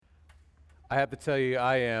I have to tell you,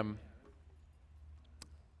 I am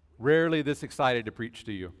rarely this excited to preach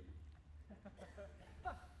to you.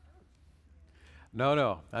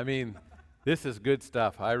 No. I mean, this is good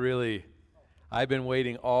stuff. I've been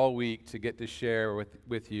waiting all week to get to share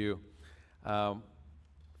with you from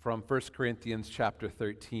 1 Corinthians chapter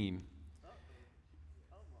 13.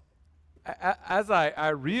 As I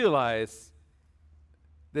realize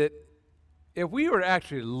that if we were to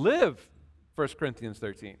actually live 1 Corinthians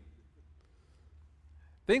 13,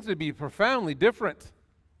 things would be profoundly different.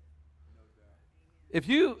 If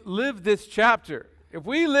you live this chapter, if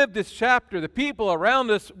we lived this chapter, the people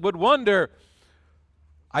around us would wonder,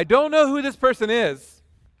 I don't know who this person is,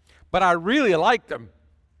 but I really like them.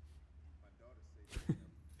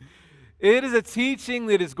 It is a teaching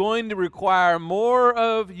that is going to require more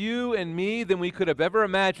of you and me than we could have ever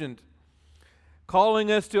imagined,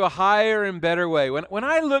 calling us to a higher and better way. When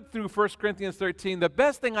I look through 1 Corinthians 13, the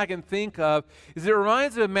best thing I can think of is it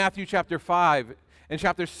reminds me of Matthew chapter 5 and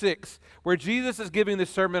chapter 6, where Jesus is giving the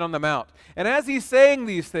Sermon on the Mount. And as he's saying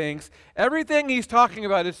these things, everything he's talking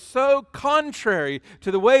about is so contrary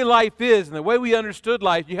to the way life is and the way we understood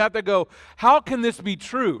life. You have to go, how can this be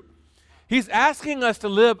true? He's asking us to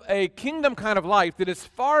live a kingdom kind of life that is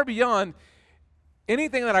far beyond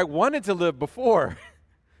anything that I wanted to live before.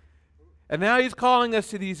 And now he's calling us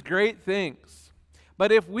to these great things.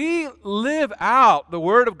 But if we live out the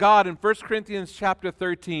Word of God in 1 Corinthians chapter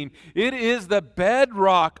 13, it is the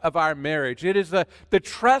bedrock of our marriage. It is the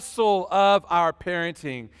trestle of our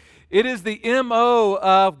parenting. It is the MO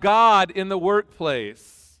of God in the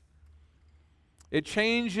workplace. It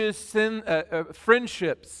changes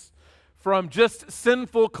friendships from just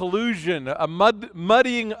sinful collusion, a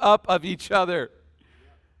muddying up of each other,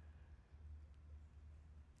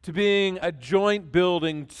 to being a joint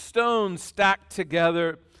building, stones stacked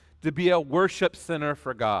together to be a worship center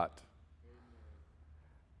for God.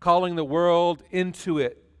 Calling the world into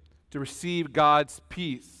it to receive God's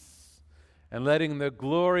peace and letting the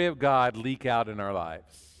glory of God leak out in our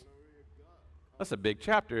lives. That's a big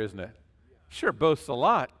chapter, isn't it? Sure boasts a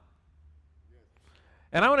lot.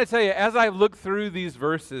 And I want to tell you, as I've looked through these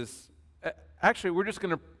verses, actually we're just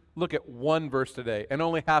going to look at one verse today and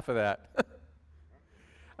only half of that.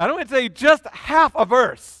 I don't want to tell you, just half a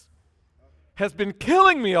verse has been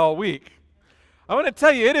killing me all week. I want to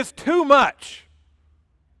tell you, it is too much.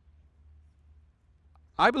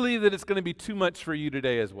 I believe that it's going to be too much for you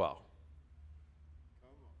today as well.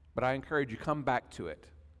 But I encourage you, come back to it.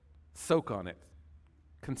 Soak on it.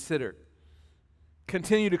 Consider.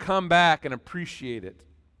 Continue to come back and appreciate it.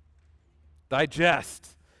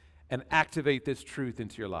 Digest and activate this truth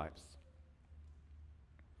into your lives.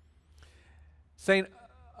 St.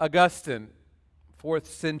 Augustine, 4th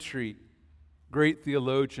century, great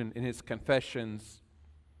theologian, in his Confessions,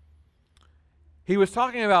 he was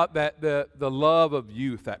talking about that the love of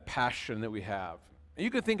youth, that passion that we have. And you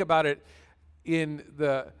can think about it in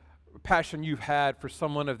the passion you've had for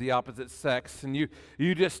someone of the opposite sex, and you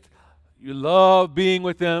love being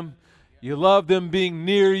with them, you love them being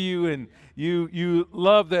near you, and you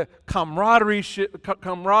love the camaraderie-ness,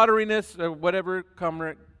 or whatever,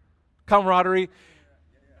 camaraderie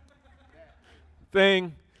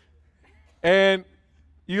thing, and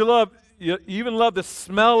you even love the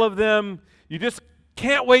smell of them. You just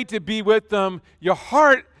can't wait to be with them. Your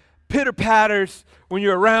heart pitter-patters when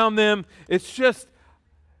you're around them. It's just,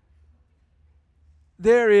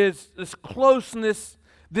 there is this closeness,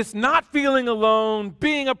 this not feeling alone,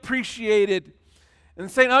 being appreciated.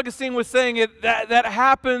 And St. Augustine was saying that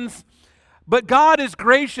happens, but God is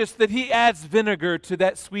gracious that he adds vinegar to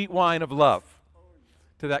that sweet wine of love,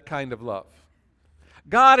 to that kind of love.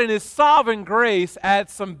 God in his sovereign grace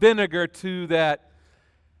adds some vinegar to that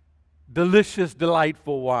delicious,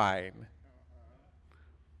 delightful wine.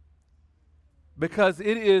 Because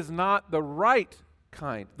it is not the right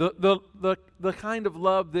kind, the kind of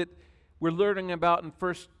love that we're learning about in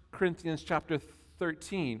 1 Corinthians chapter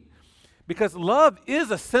 13. Because love is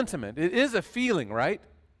a sentiment, it is a feeling, right?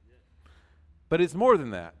 But it's more than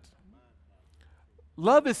that.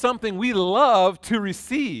 Love is something we love to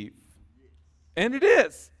receive. And it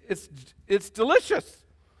is. It's delicious.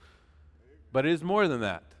 But it is more than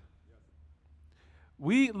that.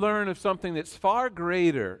 We learn of something that's far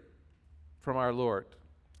greater from our Lord.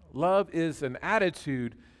 Love is an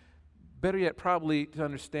attitude, better yet probably to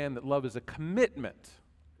understand that love is a commitment.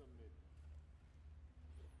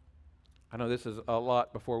 I know this is a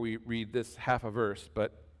lot before we read this half a verse,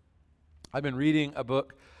 but I've been reading a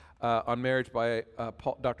book on marriage by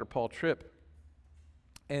Dr. Paul Tripp,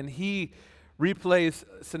 and he replays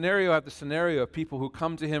scenario after scenario of people who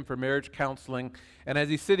come to him for marriage counseling, and as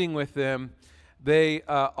he's sitting with them, they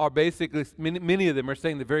are basically, many of them are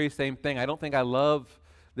saying the very same thing. I don't think I love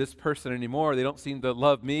this person anymore. They don't seem to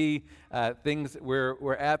love me.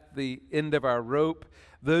 We're at the end of our rope.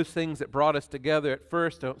 Those things that brought us together at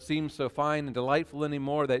first don't seem so fine and delightful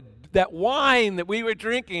anymore. That wine that we were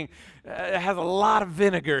drinking has a lot of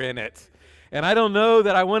vinegar in it. And I don't know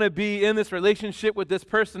that I want to be in this relationship with this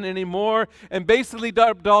person anymore. And basically,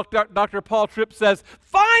 Dr. Paul Tripp says,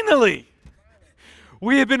 finally,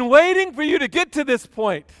 we have been waiting for you to get to this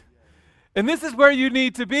point. And this is where you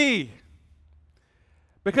need to be.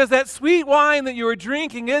 Because that sweet wine that you are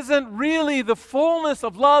drinking isn't really the fullness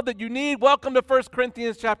of love that you need. Welcome to 1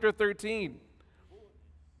 Corinthians chapter 13.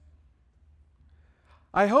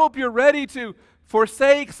 I hope you're ready to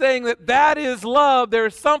forsake saying that is love. There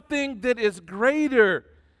is something that is greater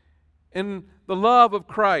in the love of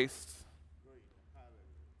Christ.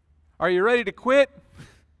 Are you ready to quit?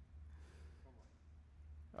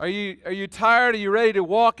 Are you tired? Are you ready to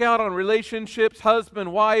walk out on relationships,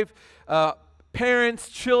 husband, wife, parents,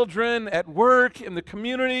 children, at work, in the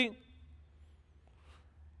community?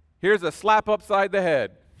 Here's a slap upside the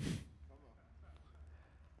head.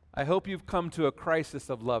 I hope you've come to a crisis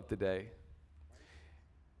of love today.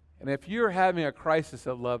 And if you're having a crisis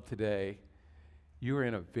of love today, you're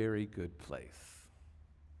in a very good place.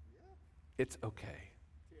 It's okay.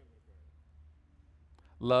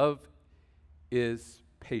 Love is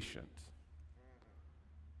patient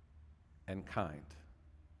and kind.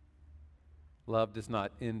 Love does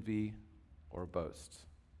not envy or boast.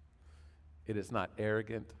 It is not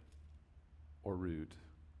arrogant or rude.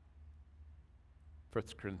 1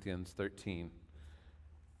 Corinthians 13,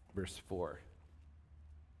 verse 4.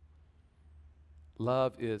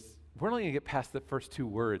 Love is, we're only going to get past the first two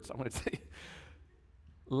words. I'm going to say,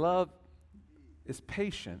 love is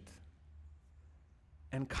patient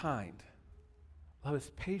and kind. Love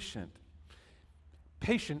is patient.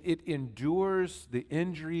 Patient, it endures the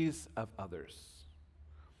injuries of others.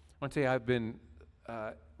 I want to tell you, I've been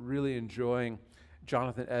really enjoying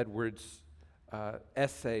Jonathan Edwards'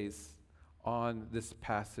 essays on this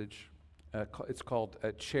passage. It's called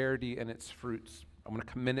Charity and Its Fruits. I'm going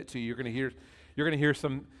to commend it to you. You're going to hear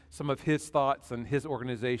some of his thoughts and his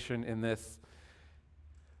organization in this.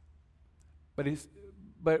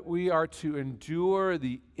 But we are to endure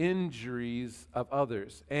the injuries of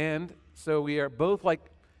others. And so we are both like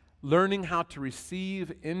learning how to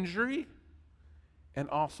receive injury and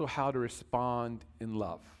also how to respond in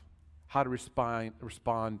love, how to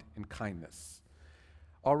respond in kindness.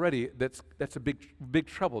 Already, that's a big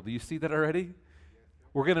trouble. Do you see that already?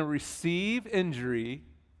 We're going to receive injury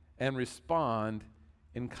and respond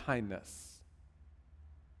in kindness.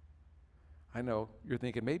 I know you're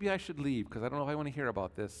thinking, maybe I should leave because I don't know if I want to hear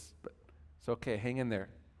about this, but it's okay. Hang in there.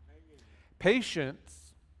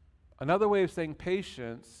 Patience, another way of saying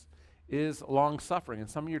patience is long-suffering, and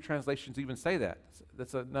some of your translations even say that.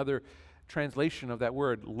 That's another translation of that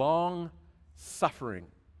word, long-suffering.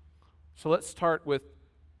 So let's start with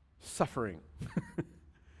suffering.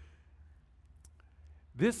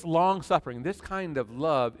 This long-suffering, this kind of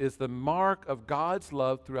love is the mark of God's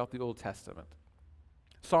love throughout the Old Testament.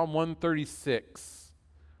 Psalm 136,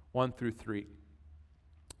 1 through 3.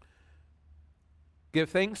 Give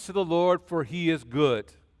thanks to the Lord, for he is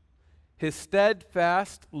good. His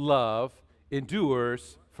steadfast love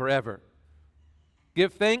endures forever.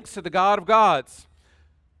 Give thanks to the God of gods,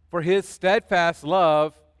 for his steadfast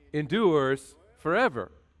love endures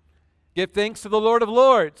forever. Give thanks to the Lord of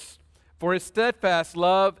lords, for his steadfast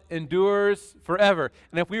love endures forever.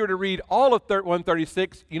 And if we were to read all of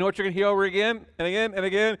 136, you know what you're going to hear over again and again and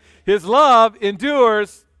again? His love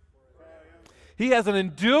endures. He has an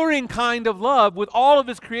enduring kind of love with all of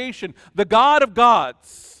his creation. The God of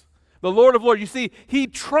gods, the Lord of lords. You see, he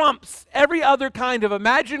trumps every other kind of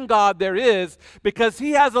imagined God there is because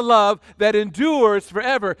he has a love that endures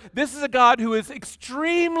forever. This is a God who is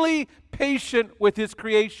extremely patient with his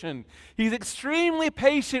creation. He's extremely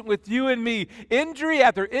patient with you and me. Injury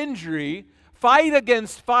after injury, fight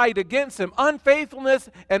against him, unfaithfulness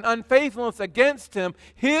and unfaithfulness against him.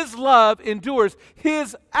 His love endures.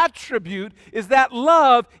 His attribute is that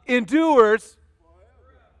love endures.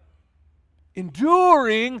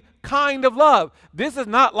 Enduring kind of love. This is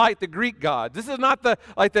not like the Greek gods. This is not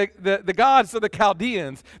like the gods of the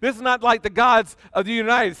Chaldeans. This is not like the gods of the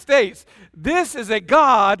United States. This is a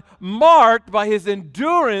God marked by his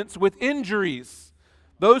endurance with injuries.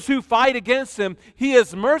 Those who fight against him, he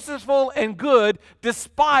is merciful and good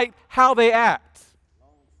despite how they act.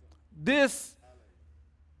 This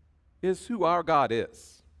is who our God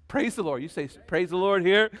is. Praise the Lord. You say, praise the Lord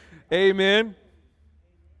here. Amen.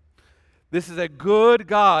 This is a good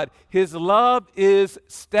God. His love is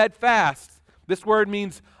steadfast. This word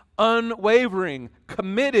means unwavering,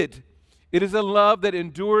 committed. It is a love that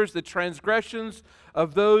endures the transgressions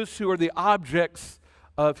of those who are the objects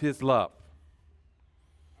of his love.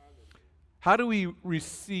 How do we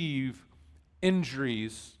receive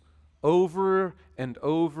injuries over and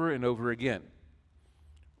over and over again?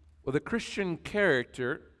 Well, the Christian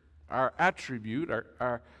character, our attribute,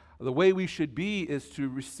 the way we should be is to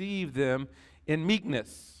receive them in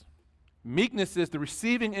meekness. Meekness is the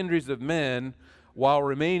receiving injuries of men while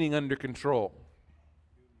remaining under control.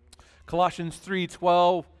 Colossians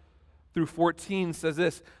 3:12 through 14 says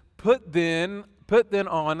this, Put then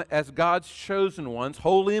on as God's chosen ones,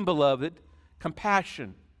 holy and beloved,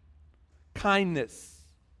 compassion, kindness,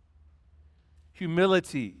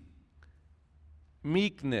 humility,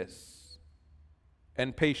 meekness,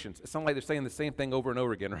 and patience. It sounds like they're saying the same thing over and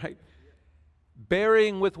over again, right?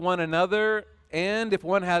 Bearing with one another, and if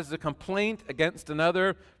one has a complaint against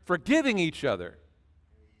another, forgiving each other.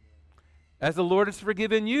 As the Lord has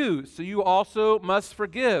forgiven you, so you also must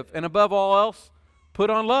forgive. And above all else, put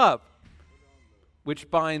on love, which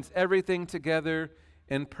binds everything together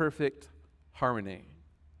in perfect harmony.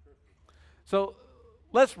 So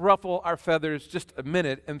let's ruffle our feathers just a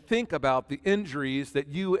minute and think about the injuries that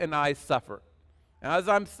you and I suffer. Now, as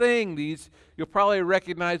I'm saying these, you'll probably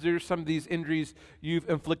recognize there's some of these injuries you've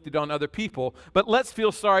inflicted on other people, but let's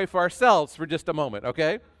feel sorry for ourselves for just a moment,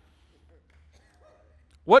 okay?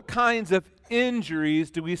 What kinds of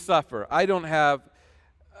injuries do we suffer? I don't have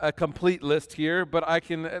a complete list here, but I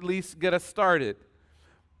can at least get us started.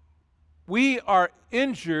 We are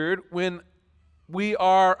injured when we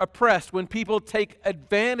are oppressed, when people take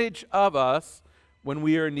advantage of us when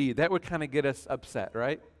we are in need. That would kind of get us upset,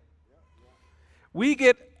 right? We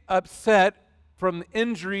get upset from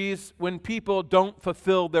injuries when people don't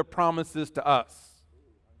fulfill their promises to us.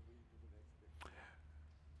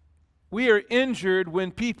 We are injured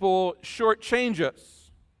when people shortchange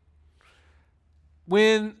us,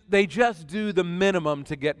 when they just do the minimum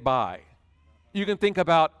to get by. You can think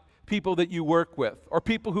about people that you work with, or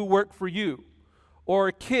people who work for you,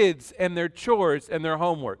 or kids and their chores and their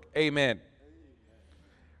homework. Amen.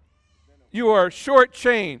 You are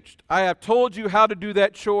shortchanged. I have told you how to do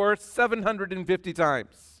that chore 750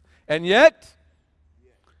 times, and yet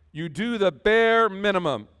you do the bare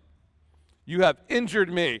minimum. You have injured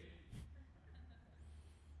me.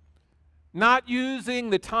 Not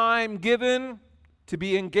using the time given to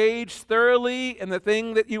be engaged thoroughly in the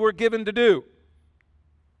thing that you were given to do.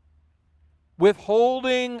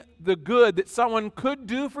 Withholding the good that someone could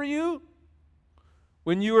do for you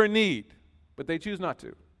when you are in need, but they choose not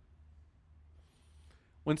to.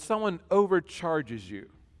 When someone overcharges you.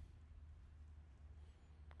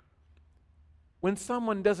 When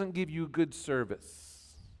someone doesn't give you good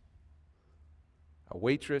service. A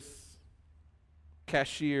waitress,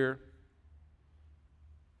 cashier,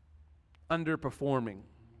 underperforming,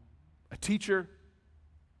 a teacher,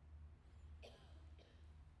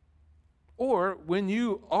 or when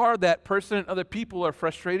you are that person and other people are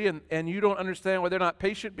frustrated and you don't understand why they're not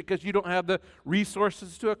patient because you don't have the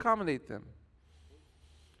resources to accommodate them.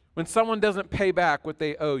 When someone doesn't pay back what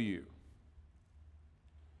they owe you.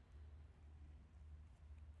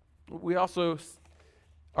 We also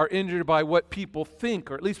are injured by what people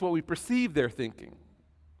think, or at least what we perceive they're thinking.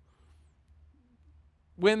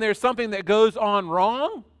 When there's something that goes on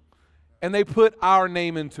wrong, and they put our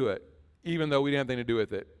name into it, even though we didn't have anything to do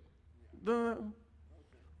with it.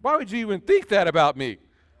 Why would you even think that about me?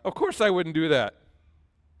 Of course I wouldn't do that.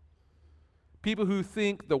 People who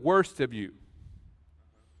think the worst of you.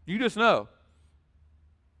 You just know.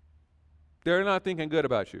 They're not thinking good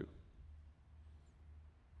about you.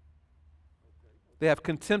 They have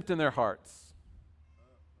contempt in their hearts.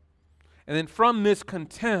 And then from this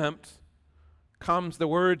contempt comes the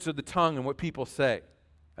words of the tongue and what people say.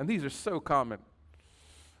 And these are so common.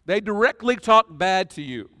 They directly talk bad to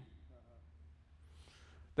you.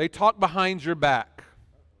 They talk behind your back.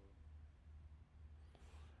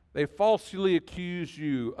 They falsely accuse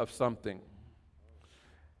you of something.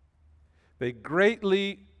 They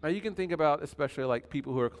greatly, now you can think about especially like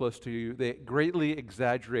people who are close to you, they greatly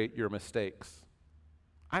exaggerate your mistakes.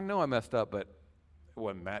 I know I messed up, but it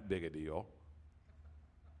wasn't that big a deal.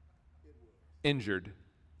 Injured.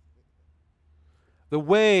 The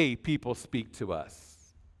way people speak to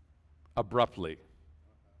us abruptly.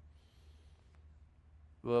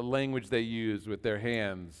 The language they use with their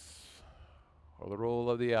hands or the roll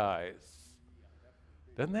of the eyes.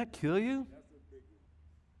 Doesn't that kill you?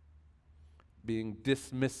 being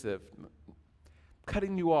dismissive,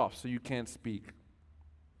 cutting you off so you can't speak.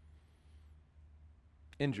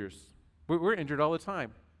 Injures. We're injured all the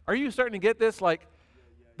time. Are you starting to get this? Like,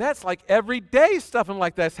 that's like every day something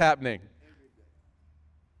like that's happening.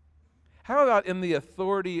 How about in the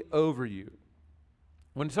authority over you?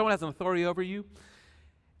 When someone has an authority over you,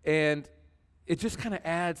 and it just kind of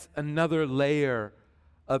adds another layer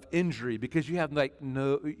of injury because you have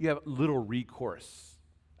little recourse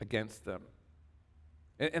against them.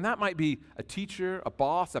 And that might be a teacher, a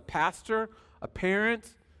boss, a pastor, a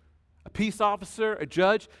parent, a peace officer, a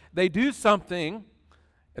judge. They do something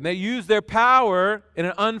and they use their power in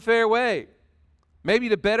an unfair way. Maybe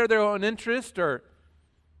to better their own interest, or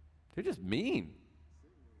they're just mean.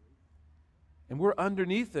 And we're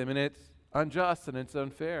underneath them, and it's unjust and it's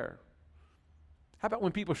unfair. How about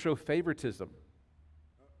when people show favoritism?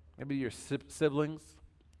 Maybe your siblings,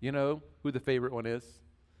 you know who the favorite one is.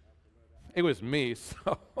 It was me,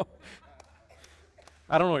 so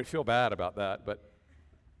I don't really feel bad about that, but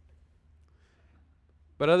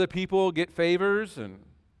other people get favors and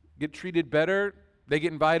get treated better. They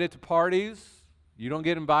get invited to parties you don't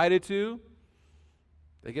get invited to.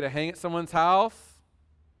 They get to hang at someone's house,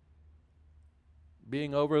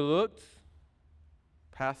 being overlooked,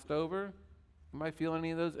 passed over. Anybody feel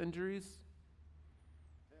any of those injuries?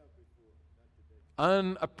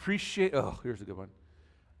 Unappreciated. Oh, here's a good one.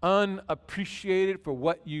 Unappreciated for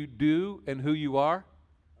what you do and who you are.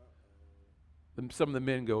 And some of the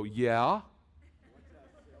men go, yeah,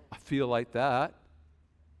 I feel like that.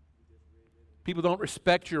 People don't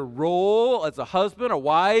respect your role as a husband, a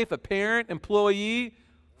wife, a parent, employee,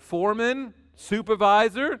 foreman,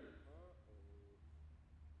 supervisor.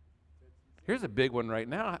 Here's a big one right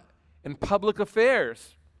now. In public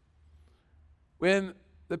affairs, when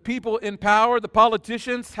the people in power, the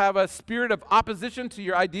politicians, have a spirit of opposition to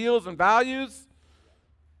your ideals and values,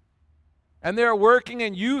 and they're working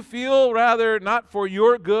and you feel rather not for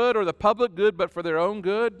your good or the public good, but for their own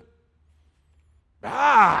good,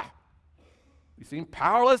 you seem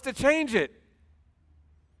powerless to change it.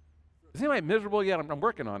 Is anybody miserable yet? I'm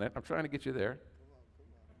working on it. I'm trying to get you there.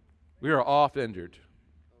 We are oft injured.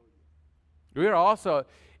 We are also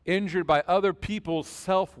injured by other people's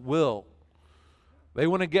self-will. They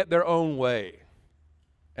want to get their own way,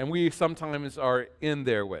 and we sometimes are in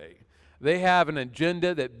their way. They have an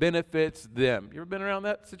agenda that benefits them. You ever been around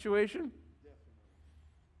that situation?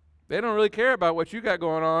 They don't really care about what you got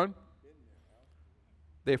going on.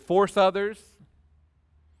 They force others.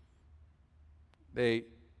 They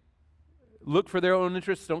look for their own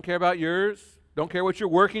interests, don't care about yours, don't care what you're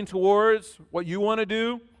working towards, what you want to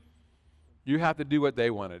do. You have to do what they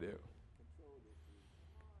want to do.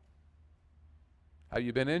 Have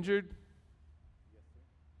you been injured?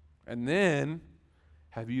 And then,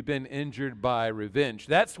 have you been injured by revenge?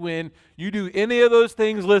 That's when you do any of those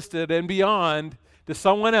things listed and beyond to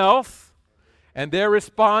someone else, and their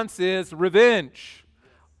response is revenge.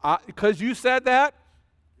 Because you said that,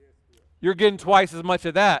 you're getting twice as much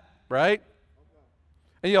of that, right?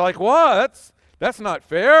 And you're like, what? That's not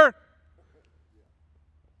fair.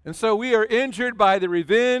 And so we are injured by the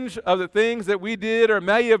revenge of the things that we did or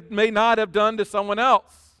may not have done to someone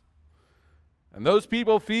else. And those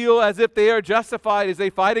people feel as if they are justified as they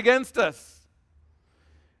fight against us.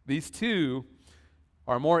 These two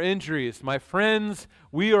are more injuries. My friends,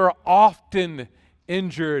 we are often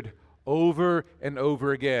injured over and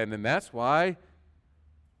over again. And that's why,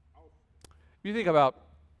 if you think about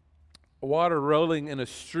water rolling in a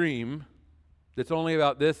stream that's only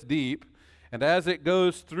about this deep, and as it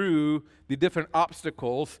goes through the different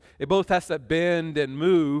obstacles, it both has to bend and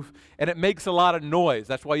move, and it makes a lot of noise.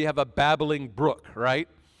 That's why you have a babbling brook, right?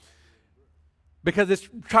 Because it's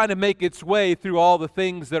trying to make its way through all the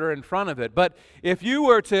things that are in front of it. But if you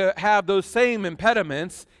were to have those same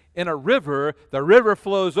impediments in a river, the river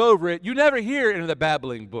flows over it. You never hear any of the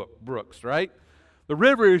babbling brooks, right? The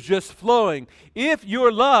river is just flowing. If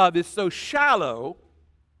your love is so shallow,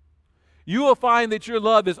 you will find that your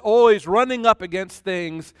love is always running up against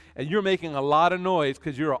things, and you're making a lot of noise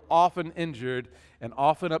because you're often injured and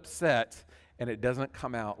often upset, and it doesn't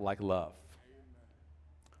come out like love.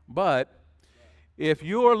 But if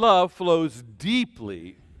your love flows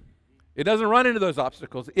deeply, it doesn't run into those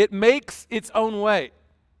obstacles. It makes its own way.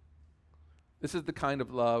 This is the kind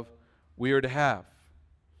of love we are to have.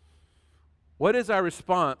 What is our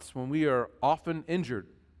response when we are often injured?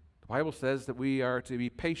 The Bible says that we are to be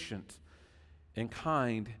patient and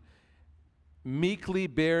kind, meekly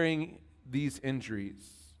bearing these injuries.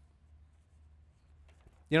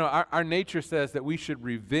 You know, our nature says that we should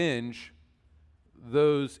revenge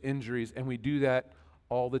those injuries, and we do that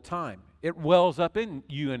all the time. it wells up in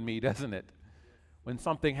you and me, doesn't it? When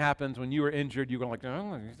something happens, when you were injured, you're going like,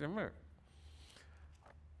 oh,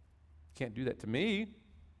 can't do that to me.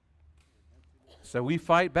 So we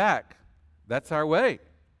fight back. That's our way.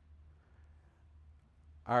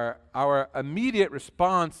 Our immediate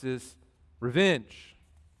response is revenge.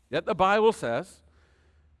 Yet the Bible says,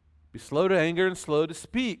 be slow to anger and slow to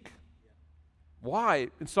speak. Why?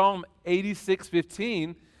 In Psalm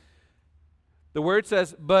 86:15, the word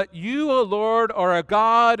says, but you, O Lord, are a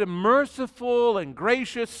God merciful and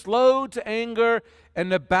gracious, slow to anger,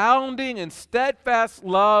 and abounding in steadfast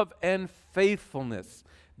love and faithfulness.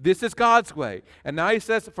 This is God's way. And now he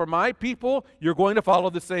says, for my people, you're going to follow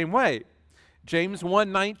the same way. James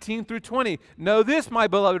 1:19 through 20. Know this, my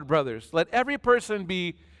beloved brothers, let every person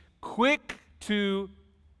be quick to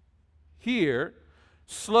hear,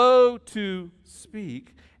 slow to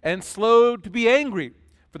speak, and slow to be angry.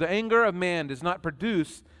 For the anger of man does not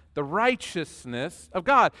produce the righteousness of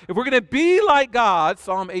God. If we're going to be like God,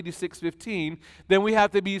 Psalm 86:15, then we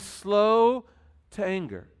have to be slow to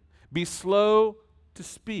anger. Be slow to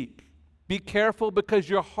speak. Be careful because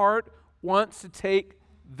your heart wants to take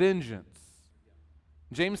vengeance.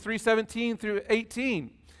 James 3:17 through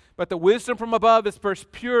 18. But the wisdom from above is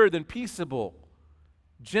first pure, then peaceable,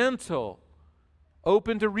 gentle,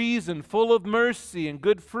 open to reason, full of mercy and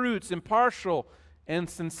good fruits, impartial and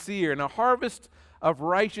sincere. And a harvest of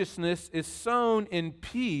righteousness is sown in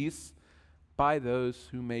peace by those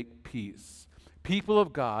who make peace. People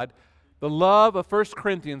of God, the love of 1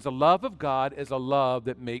 Corinthians, the love of God is a love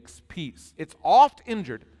that makes peace. It's oft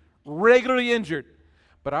injured, regularly injured,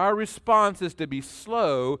 but our response is to be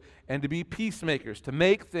slow and to be peacemakers, to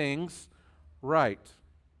make things right.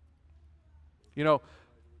 You know,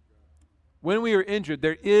 when we are injured,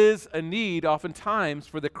 there is a need oftentimes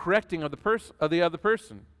for the correcting of the other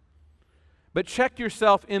person. But check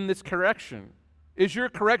yourself in this correction. Is your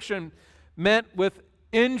correction meant with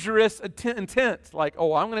injurious intent? Like,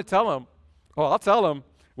 oh, I'm going to tell him. Oh, I'll tell him.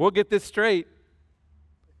 We'll get this straight.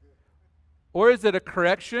 Or is it a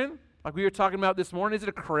correction, like we were talking about this morning? Is it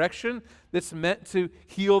a correction that's meant to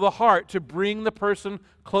heal the heart, to bring the person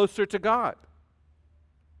closer to God?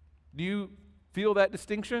 Do you feel that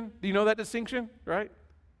distinction? Do you know that distinction, right?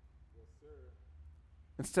 Yes, sir.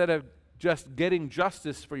 Instead of just getting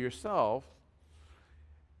justice for yourself,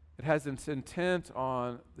 it has its intent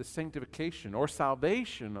on the sanctification or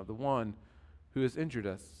salvation of the one who has injured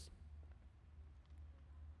us.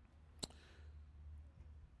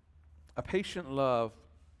 A patient love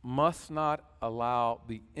must not allow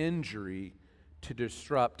the injury to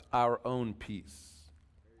disrupt our own peace.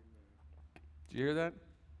 Amen. Do you hear that?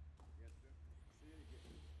 Yes, sir. Say it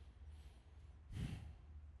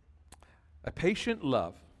again. A patient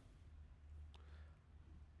love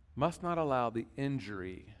must not allow the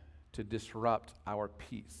injury to disrupt our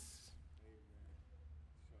peace.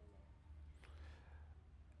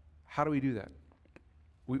 How do we do that?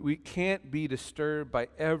 We can't be disturbed by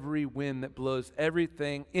every wind that blows, every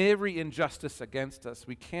injustice against us.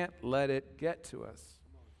 We can't let it get to us.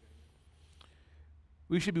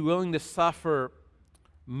 We should be willing to suffer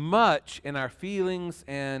much in our feelings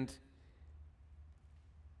and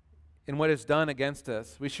in what is done against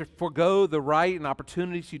us. We should forego the right and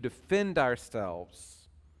opportunity to defend ourselves.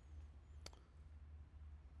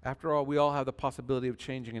 After all, we all have the possibility of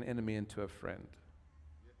changing an enemy into a friend.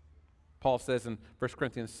 Paul says in 1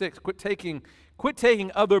 Corinthians 6, quit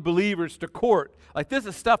taking other believers to court. Like, this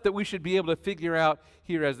is stuff that we should be able to figure out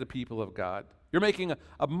here as the people of God. You're making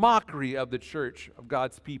a mockery of the church, of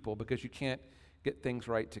God's people, because you can't get things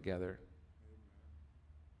right together.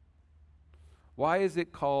 Why is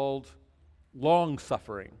it called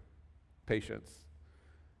long-suffering patience?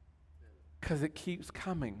 Because it keeps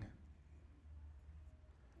coming.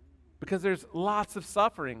 Because there's lots of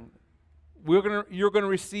suffering. You're going to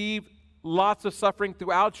receive lots of suffering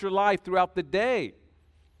throughout your life, throughout the day.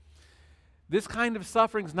 This kind of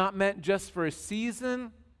suffering is not meant just for a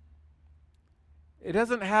season. It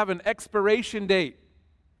doesn't have an expiration date.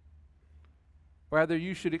 Rather,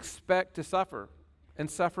 you should expect to suffer and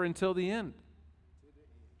suffer until the end.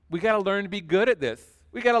 We got to learn to be good at this.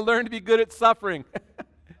 We got to learn to be good at suffering.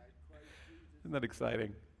 Isn't that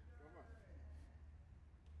exciting?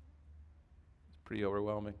 It's pretty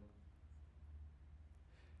overwhelming.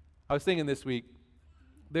 I was thinking this week,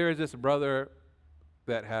 there is this brother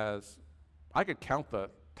that has, I could count the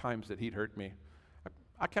times that he'd hurt me.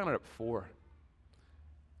 I counted up 4.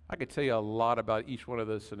 I could tell you a lot about each one of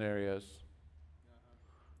those scenarios.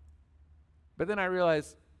 But then I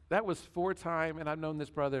realized that was 4 times, and I've known this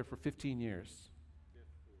brother for 15 years.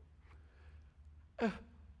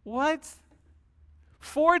 What?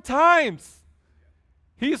 4 times.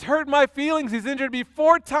 He's hurt my feelings. He's injured me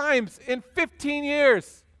 4 times in 15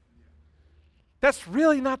 years. That's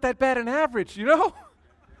really not that bad an average, you know?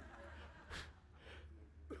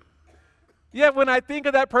 Yet when I think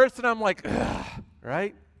of that person, I'm like, ugh,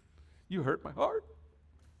 right? You hurt my heart.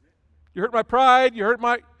 You hurt my pride. You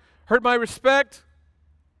hurt my respect.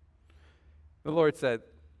 The Lord said,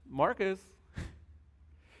 Marcus,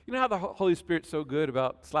 you know how the Holy Spirit's so good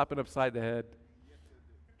about slapping upside the head?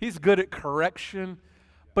 He's good at correction,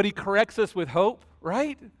 but he corrects us with hope,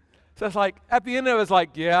 right? So it's like, at the end of it, it's like,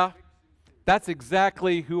 yeah, that's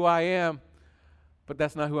exactly who I am, but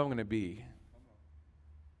that's not who I'm going to be.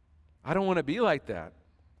 I don't want to be like that.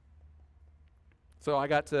 So I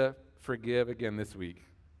got to forgive again this week.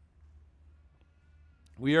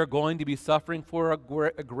 We are going to be suffering for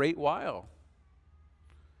a great while.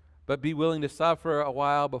 But be willing to suffer a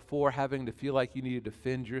while before having to feel like you need to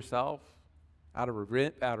defend yourself out of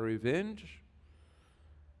revenge,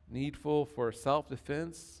 needful for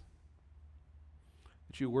self-defense,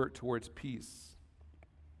 that you work towards peace.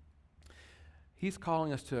 He's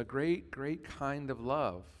calling us to a great, great kind of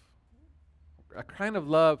love, a kind of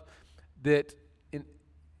love that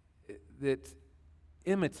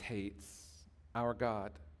imitates our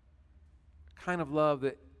God, a kind of love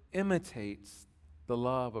that imitates the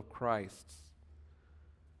love of Christ,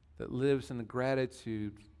 that lives in the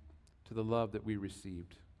gratitude to the love that we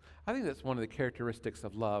received. I think that's one of the characteristics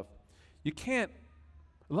of love.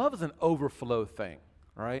 Love is an overflow thing,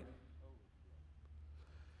 right?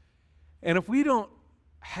 And if we don't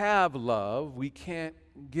have love, we can't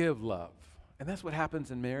give love. And that's what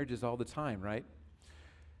happens in marriages all the time, right?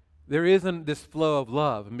 There isn't this flow of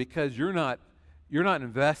love, and because you're not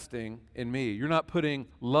investing in me, you're not putting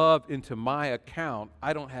love into my account,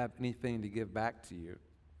 I don't have anything to give back to you.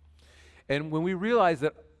 And when we realize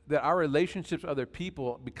that our relationships with other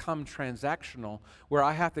people become transactional, where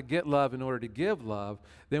I have to get love in order to give love,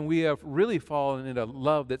 then we have really fallen into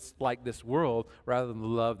love that's like this world rather than the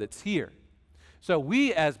love that's here. So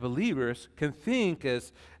we as believers can think,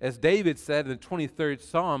 as David said in the 23rd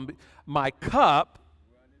Psalm, my cup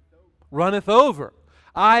runneth over.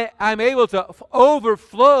 I'm able to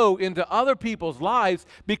overflow into other people's lives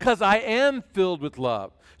because I am filled with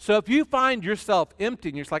love. So if you find yourself empty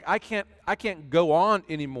and you're just like, I can't go on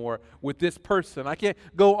anymore with this person. I can't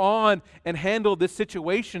go on and handle this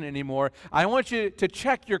situation anymore. I want you to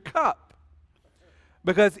check your cup.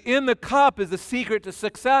 Because in the cup is the secret to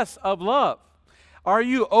success of love. Are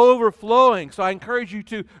you overflowing? So I encourage you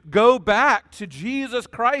to go back to Jesus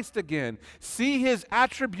Christ again. See his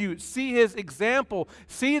attributes, see his example,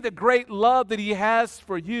 see the great love that he has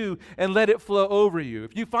for you, and let it flow over you.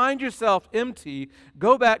 If you find yourself empty,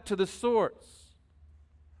 go back to the source.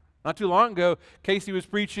 Not too long ago, Casey was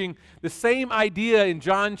preaching the same idea in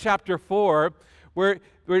John chapter 4, where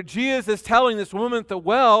Jesus is telling this woman at the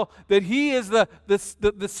well that he is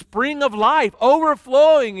the spring of life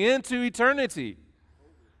overflowing into eternity.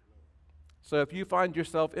 So if you find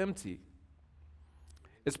yourself empty,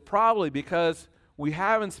 it's probably because we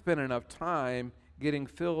haven't spent enough time getting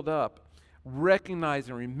filled up,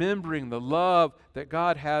 recognizing, remembering the love that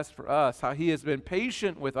God has for us, how he has been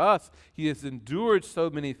patient with us. He has endured so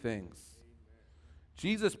many things.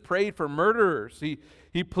 Jesus prayed for murderers.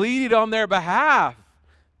 He pleaded on their behalf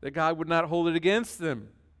that God would not hold it against them.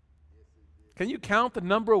 Can you count the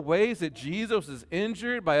number of ways that Jesus is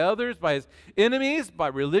injured by others, by his enemies, by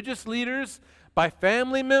religious leaders, by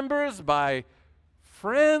family members, by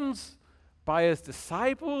friends, by his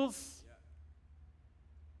disciples?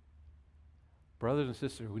 Brothers and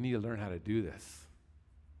sisters, we need to learn how to do this.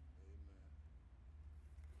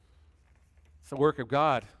 It's the work of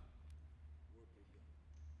God.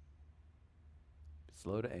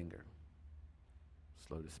 Slow to anger,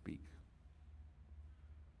 slow to speak.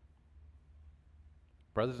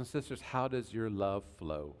 Brothers and sisters, how does your love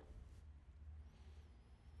flow?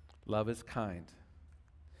 Love is kind.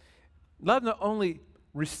 Love not only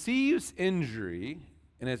receives injury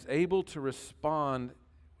and is able to respond,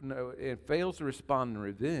 it fails to respond in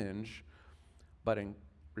revenge, but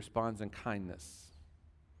responds in kindness.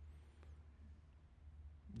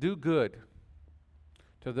 Do good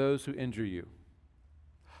to those who injure you.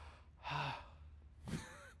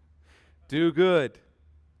 Do good.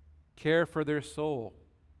 Care for their soul.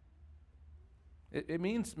 It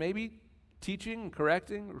means maybe teaching,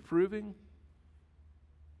 correcting, reproving.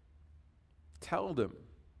 Tell them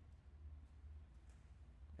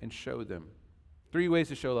and show them. 3 ways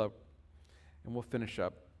to show love, and we'll finish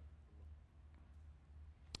up.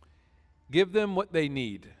 Give them what they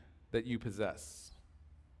need that you possess.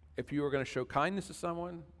 If you are going to show kindness to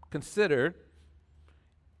someone, consider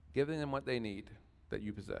giving them what they need that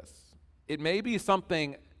you possess. It may be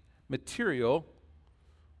something material,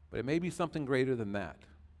 but it may be something greater than that.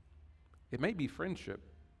 It may be friendship.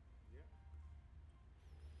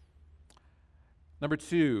 Number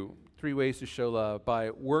 2, 3 ways to show love: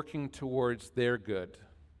 by working towards their good.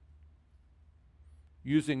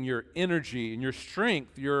 Using your energy and your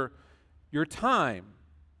strength, your time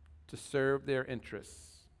to serve their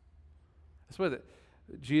interests. That's what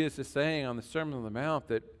Jesus is saying on the Sermon on the Mount,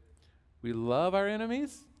 that we love our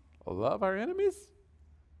enemies. Love our enemies?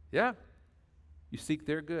 Yeah. You seek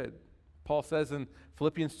their good. Paul says in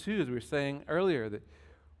Philippians 2, as we were saying earlier, that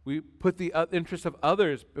we put the interests of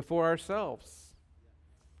others before ourselves.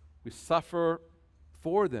 We suffer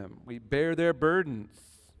for them. We bear their burdens.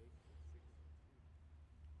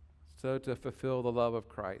 So to fulfill the love of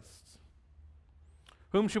Christ.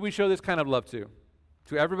 Whom should we show this kind of love to?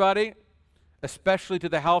 To everybody, especially to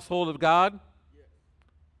the household of God?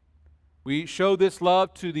 We show this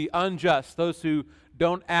love to the unjust, those who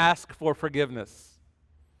don't ask for forgiveness,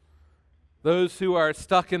 those who are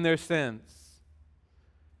stuck in their sins.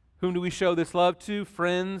 Whom do we show this love to?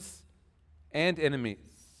 Friends and enemies.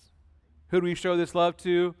 Who do we show this love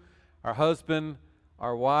to? Our husband,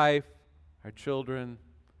 our wife, our children,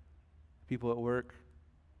 people at work.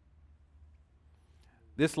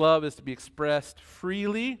 This love is to be expressed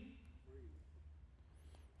freely,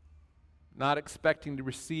 not expecting to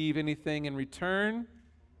receive anything in return,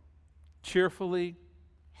 cheerfully,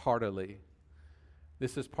 heartily.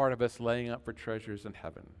 This is part of us laying up for treasures in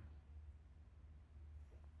heaven.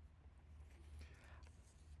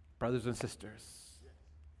 Brothers and sisters,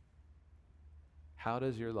 how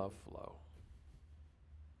does your love flow?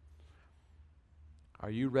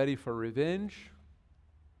 Are you ready for revenge?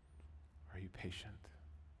 Are you patient?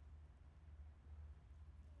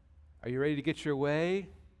 Are you ready to get your way?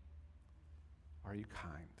 Are you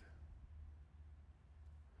kind?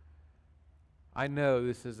 I know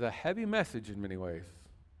this is a heavy message in many ways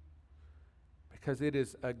because it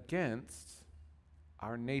is against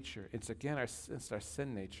our nature. It's against our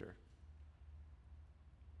sin nature.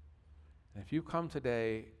 And if you come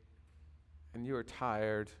today and you are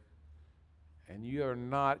tired and you are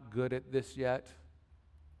not good at this yet,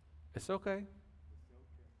 it's okay.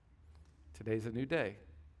 Today's a new day.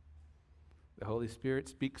 The Holy Spirit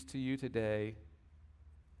speaks to you today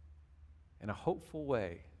in a hopeful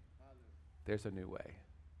way. There's a new way.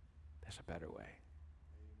 There's a better way.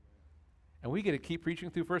 And we get to keep preaching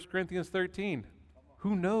through 1 Corinthians 13.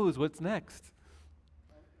 Who knows what's next?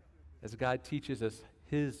 As God teaches us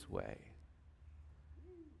His way.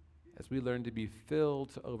 As we learn to be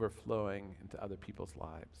filled to overflowing into other people's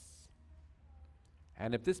lives.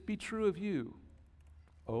 And if this be true of you,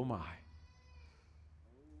 oh my,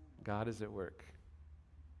 God is at work,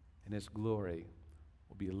 and His glory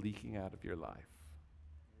will be leaking out of your life.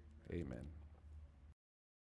 Amen.